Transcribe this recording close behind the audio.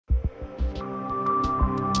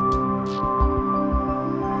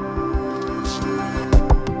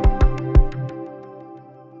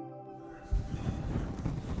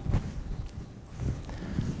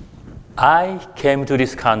I came to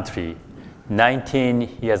this country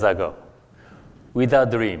 19 years ago with a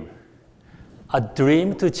dream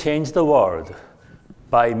to change the world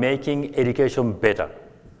by making education better.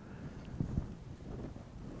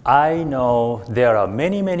 I know there are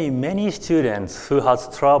many students who has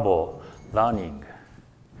trouble learning.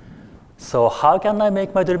 So how can I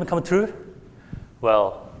make my dream come true?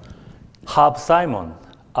 Well, Herb Simon,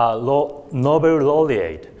 a Nobel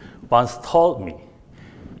laureate, once told me,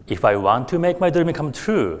 if I want to make my dream come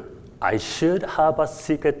true, I should have a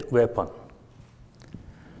secret weapon.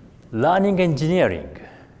 Learning engineering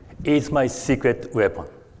is my secret weapon.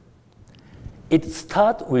 It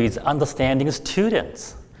starts with understanding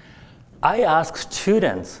students. I ask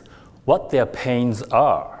students what their pains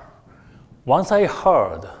are. Once I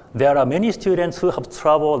heard there are many students who have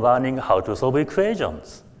trouble learning how to solve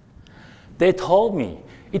equations. They told me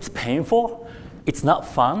it's painful, it's not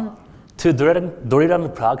fun to drill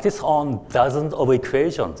and practice on dozens of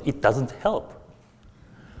equations. It doesn't help.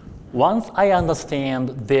 Once I understand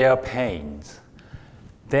their pains,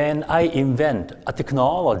 then I invent a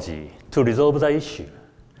technology to resolve the issue.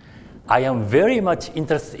 I am very much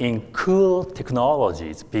interested in cool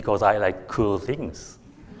technologies because I like cool things.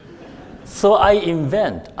 So I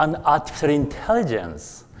invent an artificial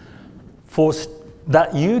intelligence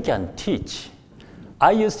that you can teach.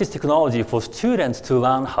 I use this technology for students to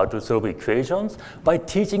learn how to solve equations by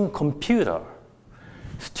teaching computer.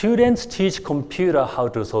 Students teach computer how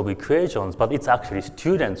to solve equations, but it's actually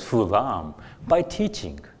students who learn by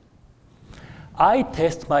teaching. I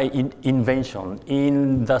test my invention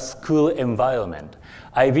in the school environment.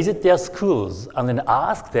 I visit their schools and then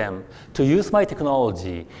ask them to use my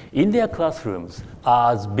technology in their classrooms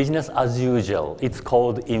as business as usual. It's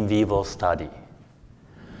called in vivo study.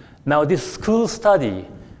 Now this school study,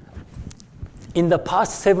 in the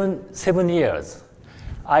past seven years,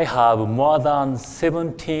 I have more than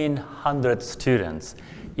 1,700 students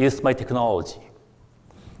use my technology.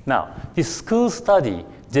 Now, this school study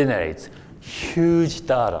generates huge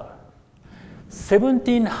data.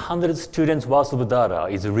 1,700 students worth of data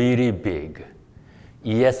is really big.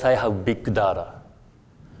 Yes, I have big data.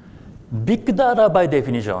 Big data by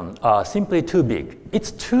definition are simply too big.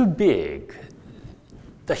 It's too big.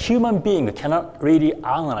 The human being cannot really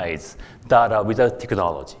analyze data without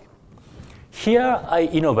technology. Here I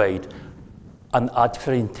innovate an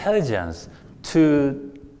artificial intelligence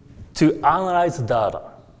to analyze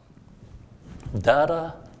data.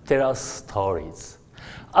 Data tells stories.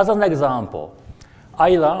 As an example,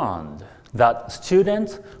 I learned that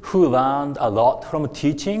students who learned a lot from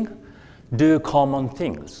teaching do common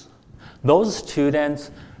things. Those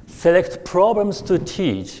students select problems to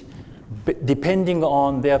teach depending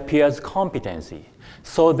on their peers' competency.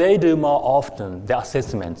 So they do more often the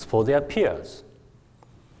assessments for their peers.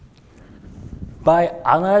 By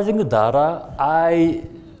analyzing the data, I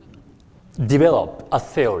develop a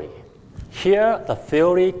theory. Here, the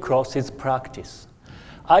theory crosses practice.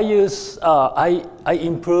 I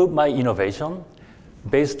improve my innovation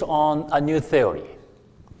based on a new theory.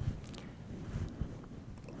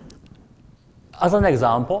 As an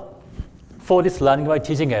example, for this learning by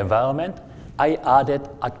teaching environment, I added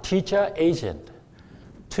a teacher agent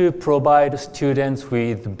to provide students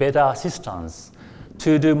with better assistance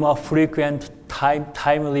to do more frequent,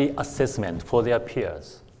 timely assessment for their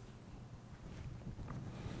peers.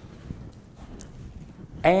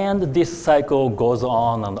 And this cycle goes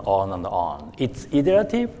on and on and on. It's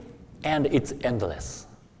iterative and it's endless.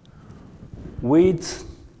 With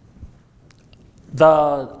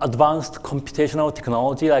the advanced computational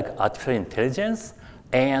technology like artificial intelligence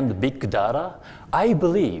and big data, I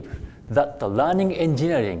believe that the learning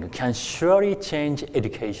engineering can surely change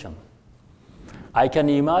education. I can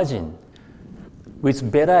imagine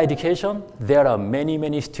with better education, there are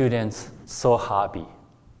many students so happy.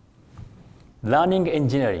 Learning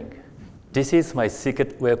engineering, this is my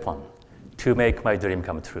secret weapon to make my dream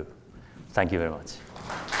come true. Thank you very much.